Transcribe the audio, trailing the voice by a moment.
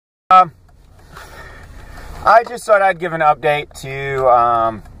I just thought I'd give an update to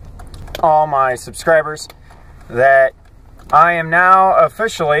all my subscribers that I am now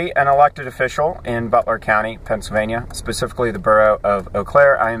officially an elected official in Butler County, Pennsylvania, specifically the borough of Eau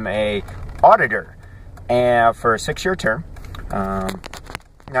Claire. I'm a auditor for a 6-year term.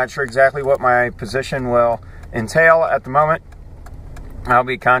 Not sure exactly what my position will entail at the moment. I'll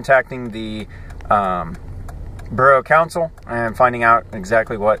be contacting the Borough Council and finding out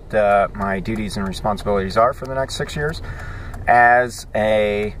exactly what my duties and responsibilities are for the next 6 years as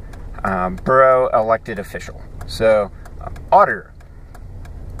a borough elected official. So, auditor.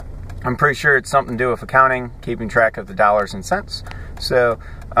 I'm pretty sure it's something to do with accounting, keeping track of the dollars and cents. So,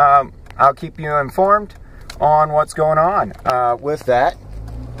 I'll keep you informed on what's going on with that.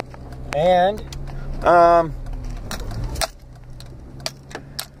 And,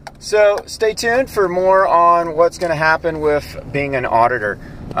 so stay tuned for more on what's going to happen with being an auditor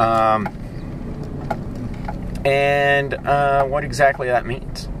and what exactly that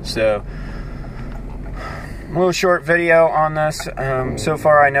means. So, a little short video on this. So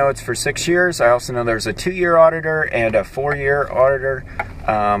far I know it's for 6 years. I also know there's a 2-year auditor and a 4-year auditor,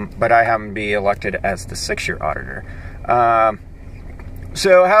 but I happen to be elected as the 6-year auditor.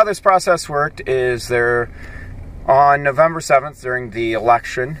 So how this process worked is on November 7th, during the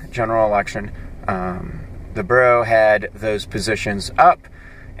election, general election, the borough had those positions up,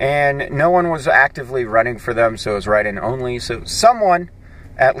 and no one was actively running for them, so it was write-in only. So someone,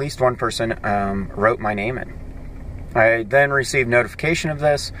 at least one person, wrote my name in. I then received notification of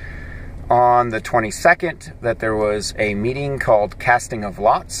this on the 22nd that there was a meeting called Casting of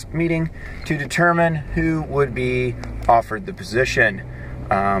Lots meeting to determine who would be offered the position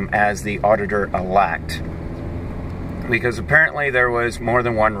as the auditor-elect. Because apparently there was more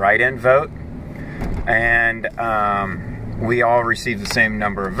than one write-in vote, and we all received the same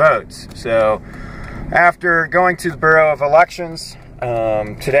number of votes. So after going to the Bureau of Elections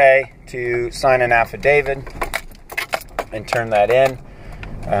today to sign an affidavit and turn that in,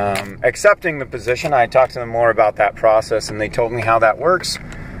 accepting the position, I talked to them more about that process, and they told me how that works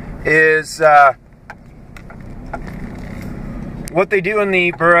is what they do in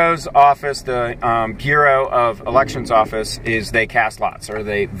the borough's office, the Bureau of Elections office, is they cast lots, or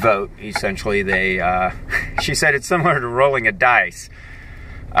they vote. Essentially, she said it's similar to rolling a dice.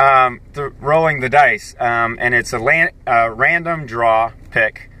 Rolling the dice, and it's a random draw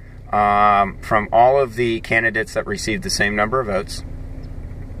pick from all of the candidates that received the same number of votes.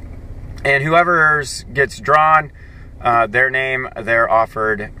 And whoever gets drawn, their name, they're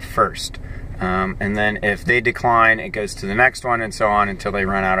offered first. And then if they decline, it goes to the next one, and so on until they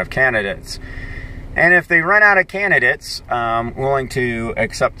run out of candidates. And if they run out of candidates willing to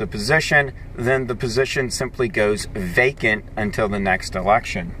accept the position, then the position simply goes vacant until the next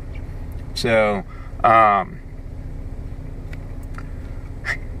election. So,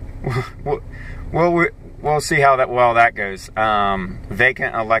 we'll see how that goes.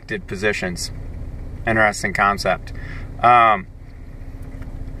 Vacant elected positions. Interesting concept.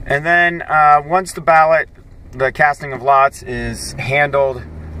 And then once the casting of lots is handled,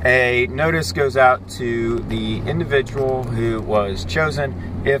 a notice goes out to the individual who was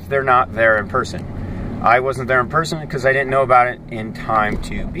chosen if they're not there in person. I wasn't there in person because I didn't know about it in time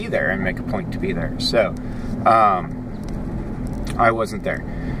to be there and make a point to be there. So, I wasn't there.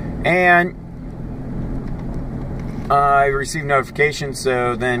 And I received notification,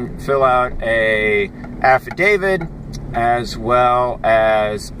 so then fill out a affidavit as well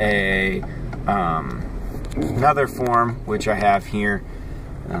as another form, which I have here.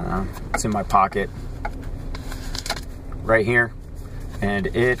 It's in my pocket right here, and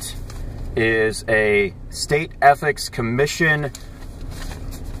it is a State Ethics Commission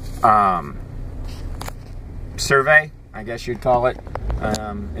survey, I guess you'd call it.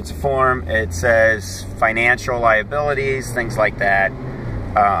 It's a form. It says financial liabilities, things like that,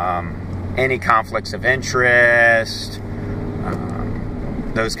 any conflicts of interest,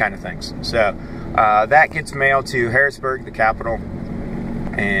 those kind of things. So that gets mailed to Harrisburg, the capital,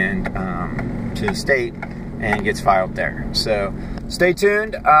 and to the state, and gets filed there. So stay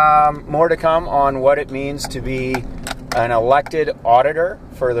tuned. More to come on what it means to be an elected auditor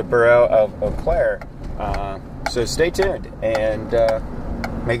for the Borough of Eau Claire. So stay tuned, and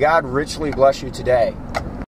may God richly bless you today.